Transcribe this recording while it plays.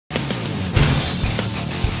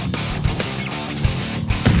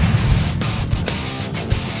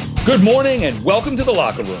Good morning and welcome to the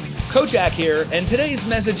locker room. Coach Ack here, and today's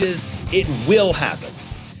message is, it will happen.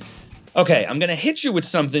 Okay, I'm going to hit you with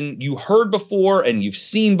something you heard before and you've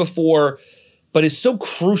seen before, but it's so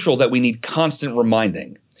crucial that we need constant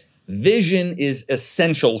reminding. Vision is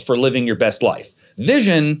essential for living your best life.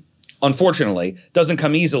 Vision, unfortunately, doesn't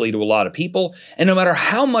come easily to a lot of people, and no matter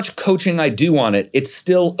how much coaching I do on it, it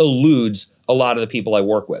still eludes a lot of the people I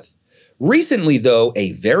work with. Recently, though,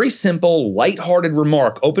 a very simple, lighthearted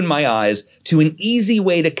remark opened my eyes to an easy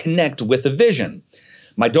way to connect with a vision.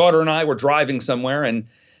 My daughter and I were driving somewhere and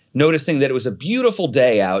noticing that it was a beautiful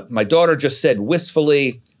day out, my daughter just said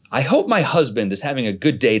wistfully, "I hope my husband is having a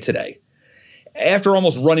good day today." After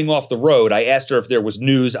almost running off the road, I asked her if there was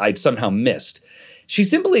news I'd somehow missed. She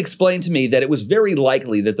simply explained to me that it was very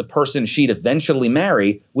likely that the person she'd eventually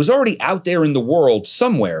marry was already out there in the world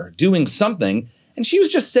somewhere doing something, and she was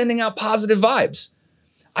just sending out positive vibes.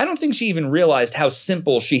 I don't think she even realized how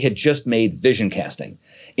simple she had just made vision casting.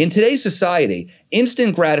 In today's society,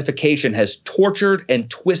 instant gratification has tortured and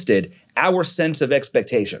twisted our sense of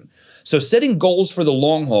expectation. So setting goals for the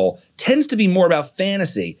long haul tends to be more about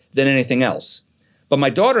fantasy than anything else. But my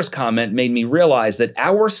daughter's comment made me realize that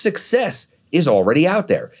our success is already out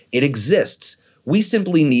there. It exists. We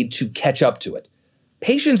simply need to catch up to it.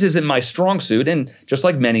 Patience isn't my strong suit, and just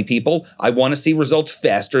like many people, I want to see results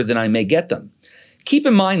faster than I may get them. Keep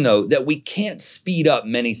in mind, though, that we can't speed up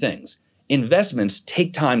many things. Investments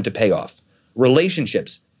take time to pay off.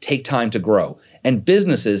 Relationships take time to grow. And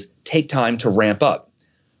businesses take time to ramp up.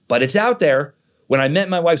 But it's out there. When I met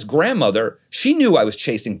my wife's grandmother, she knew I was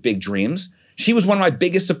chasing big dreams. She was one of my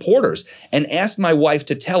biggest supporters and asked my wife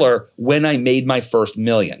to tell her when I made my first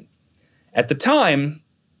million. At the time,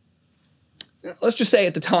 let's just say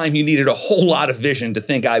at the time, you needed a whole lot of vision to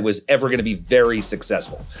think I was ever going to be very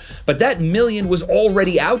successful. But that million was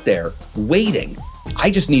already out there waiting.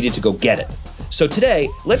 I just needed to go get it. So today,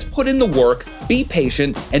 let's put in the work, be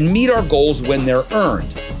patient, and meet our goals when they're earned.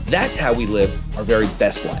 That's how we live our very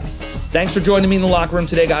best life. Thanks for joining me in the locker room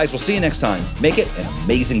today, guys. We'll see you next time. Make it an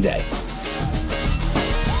amazing day.